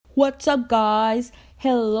What's up, guys?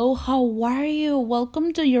 Hello, how are you?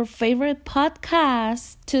 Welcome to your favorite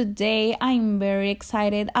podcast. Today, I'm very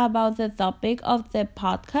excited about the topic of the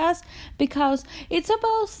podcast because it's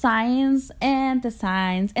about science, and the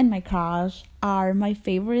science and my crush are my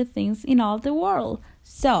favorite things in all the world.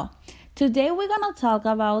 So, today we're gonna talk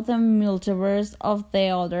about the multiverse of the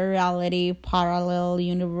other reality, parallel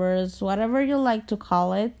universe, whatever you like to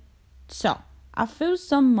call it. So, a few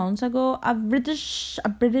some months ago, a British,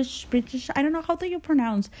 I don't know how do you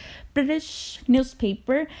pronounce, British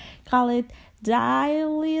newspaper called it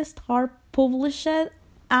Daily Star published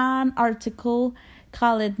an article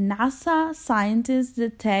called NASA scientists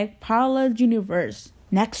detect parallel universe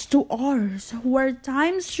next to ours where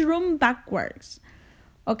times run backwards.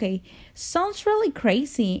 Okay, sounds really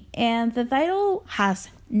crazy, and the title has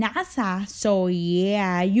NASA, so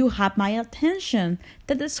yeah, you have my attention.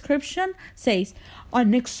 The description says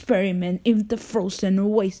an experiment in the frozen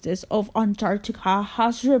wastes of Antarctica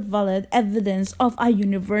has revealed evidence of a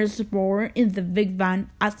universe born in the Big Bang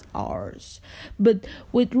as ours, but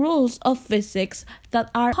with rules of physics that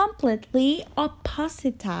are completely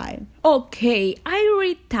opposite. Okay, I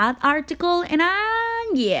read that article and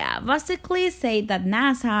basically say that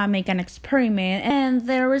NASA make an experiment and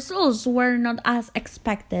the results were not as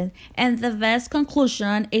expected, and the best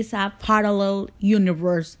conclusion is a parallel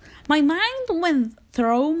universe. My mind went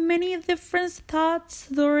through many different thoughts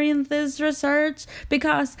during this research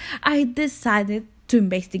because I decided to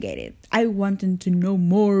investigate it. I wanted to know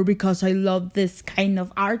more because I love this kind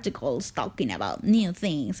of articles talking about new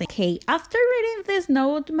things. Okay, after reading this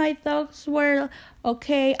note, my thoughts were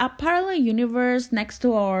okay, a parallel universe next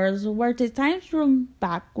to ours where the times run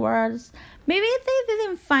backwards. Maybe they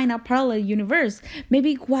didn't find a parallel universe.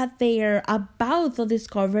 Maybe what they're about to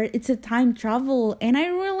discover is a time travel. And I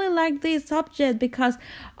really like this subject because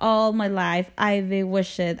all my life I've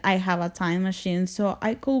wished I have a time machine so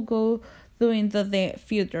I could go into the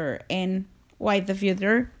future. And why the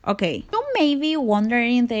future? Okay, you may be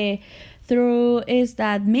wondering the truth is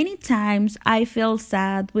that many times I feel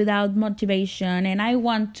sad without motivation and I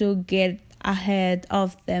want to get ahead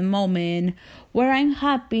of the moment where I'm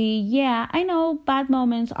happy. Yeah, I know bad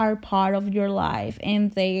moments are part of your life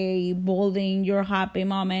and they bolden your happy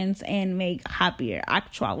moments and make happier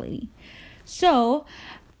actually. So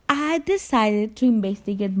I decided to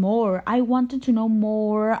investigate more. I wanted to know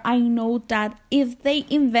more. I know that if they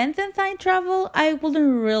invented time travel, I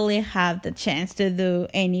wouldn't really have the chance to do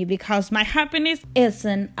any because my happiness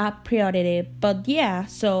isn't a priority. But yeah,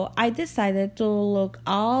 so I decided to look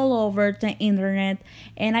all over the internet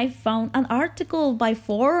and I found an article by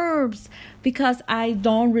Forbes because I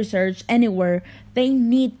don't research anywhere. They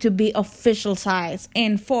need to be official sites,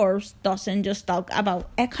 and Forbes doesn't just talk about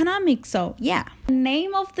economics. So yeah, the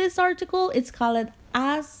name of this article is called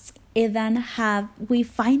Ask Eden, have we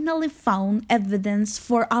finally found evidence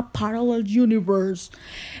for a parallel universe?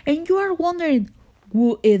 And you are wondering,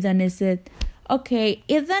 who Eden is it? Okay,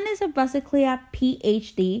 Eden is basically a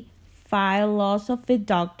PhD, philosophy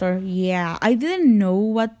doctor. Yeah, I didn't know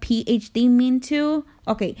what PhD mean too.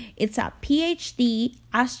 Okay, it's a PhD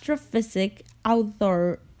astrophysics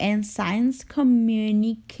author and science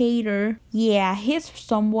communicator. Yeah, he's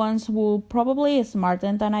someone who probably is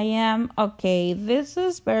smarter than I am. Okay, this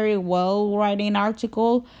is very well writing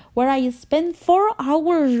article where I spent 4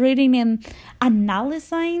 hours reading and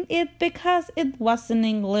analyzing it because it was in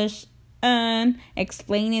English and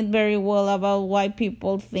explain it very well about why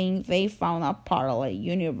people think they found a parallel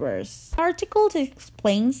universe. The article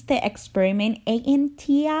explains the experiment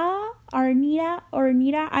Arnita,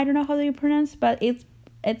 I don't know how you pronounce, but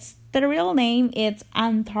it's the real name. It's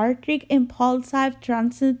Antarctic Impulsive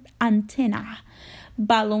Transit Antenna.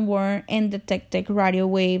 Balloon born and detected radio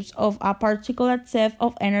waves of a particular set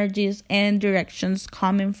of energies and directions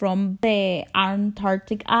coming from the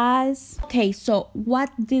Antarctic ice. Okay, so what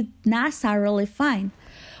did NASA really find?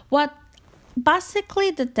 What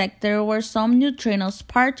basically detected were some neutrinos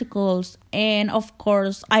particles, and of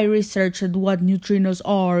course I researched what neutrinos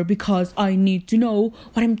are because I need to know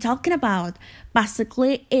what I'm talking about.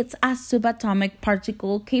 Basically, it's a subatomic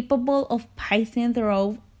particle capable of passing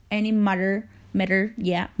through any matter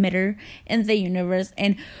in the universe.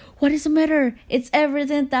 And what is a matter? It's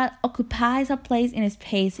everything that occupies a place in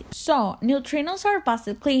space. So neutrinos are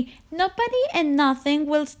basically nobody and nothing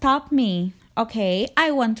will stop me. Okay,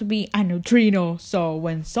 I want to be a neutrino. So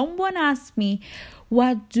when someone asks me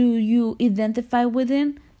what do you identify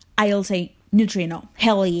within, I'll say neutrino.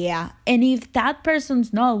 Hell yeah. And if that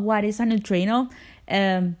person's know what is a neutrino,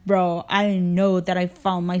 bro, I know that I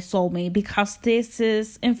found my soulmate because this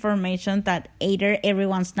is information that either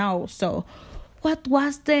everyone's knows. So What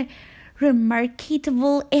was the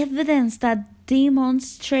remarkable evidence that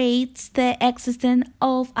demonstrates the existence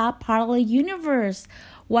of a parallel universe?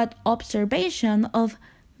 What observation of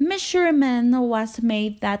measurement was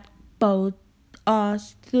made that brought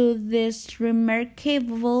us to this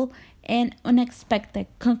remarkable and unexpected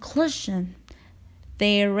conclusion?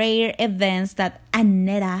 The rare events that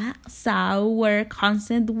Annetta saw were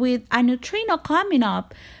consistent with a neutrino coming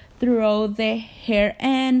up through the hair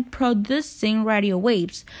and producing radio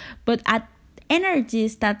waves, but at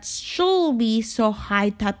energies that should be so high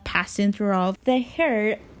that passing through the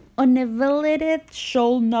hair unevaluated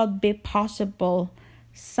should not be possible.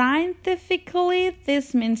 Scientifically,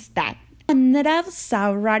 this means that Annetta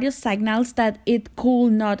saw radio signals that it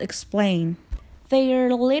could not explain.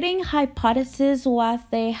 Their leading hypothesis was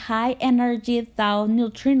the high energy that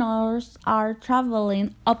neutrinos are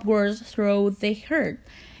traveling upwards through the Earth,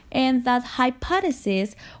 and that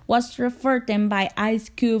hypothesis was refuted by ice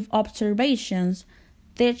cube observations.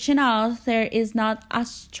 Teaching us there is not a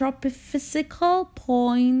astrophysical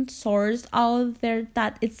point source out there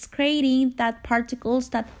that is creating that particles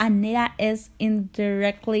that Annetta is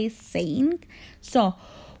indirectly saying. So,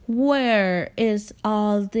 where is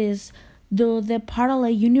all this? Do the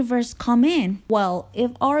parallel universe come in? Well,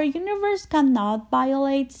 if our universe cannot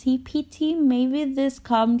violate CPT, maybe this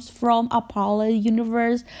comes from a parallel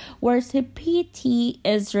universe where CPT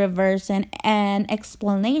is reversing an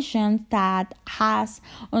explanation that as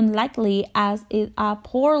unlikely as it are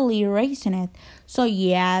poorly reasoned. So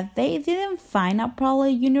yeah, they didn't find a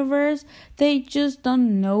parallel universe. They just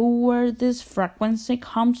don't know where this frequency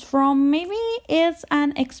comes from. Maybe it's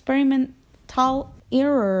an experimental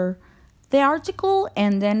error. The article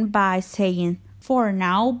ended by saying, "For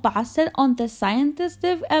now, based on the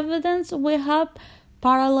scientific evidence we have,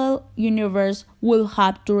 parallel universe will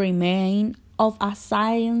have to remain of a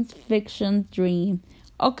science fiction dream."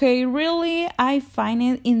 Okay, really, I find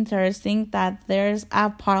it interesting that there's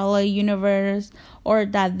a parallel universe or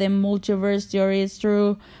that the multiverse theory is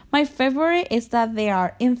true. My favorite is that there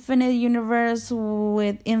are infinite universes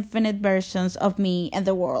with infinite versions of me and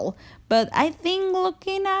the world. But I think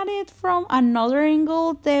looking at it from another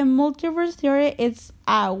angle, the multiverse theory is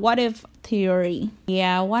a what if theory.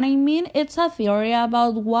 Yeah, what I mean, it's a theory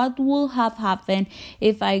about what would have happened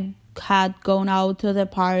if I had gone out to the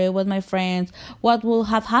party with my friends. What would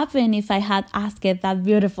have happened if I had asked that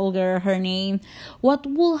beautiful girl her name? What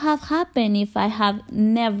would have happened if I had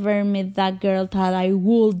never met that girl that I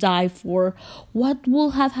would die for? What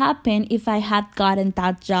would have happened if I had gotten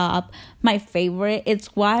that job? My favorite is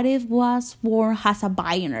what if was born as a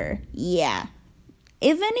billionaire. Yeah.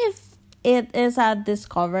 Even if it is a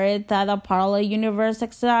discovery that a parallel universe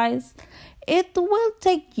exists, it will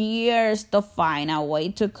take years to find a way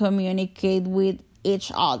to communicate with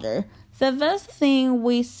each other. The best thing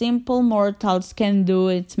we simple mortals can do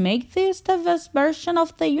is make this the best version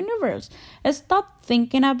of the universe. Stop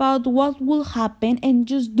thinking about what will happen and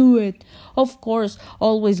just do it. Of course,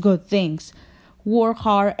 always good things. Work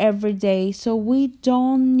hard every day so we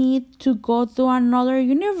don't need to go to another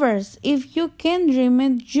universe. If you can dream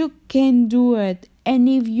it, you can do it. And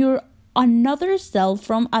if you're another self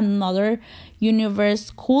from another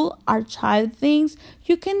universe could achieve things,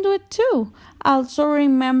 you can do it too. Also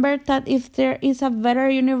remember that if there is a better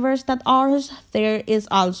universe than ours, there is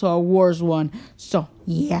also a worse one. So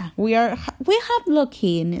yeah, we have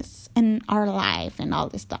luckiness in our life and all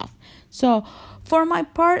this stuff. So for my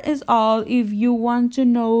part is all. If you want to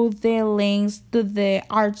know the links to the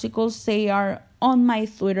articles, they are on my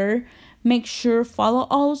Twitter. Make sure follow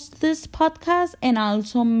us this podcast, and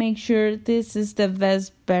also make sure this is the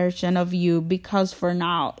best version of you, because for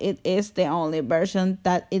now it is the only version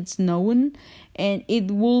that it's known, and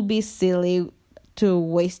it will be silly to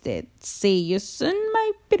waste it. See you soon,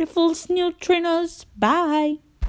 my beautiful neutrinos. Bye.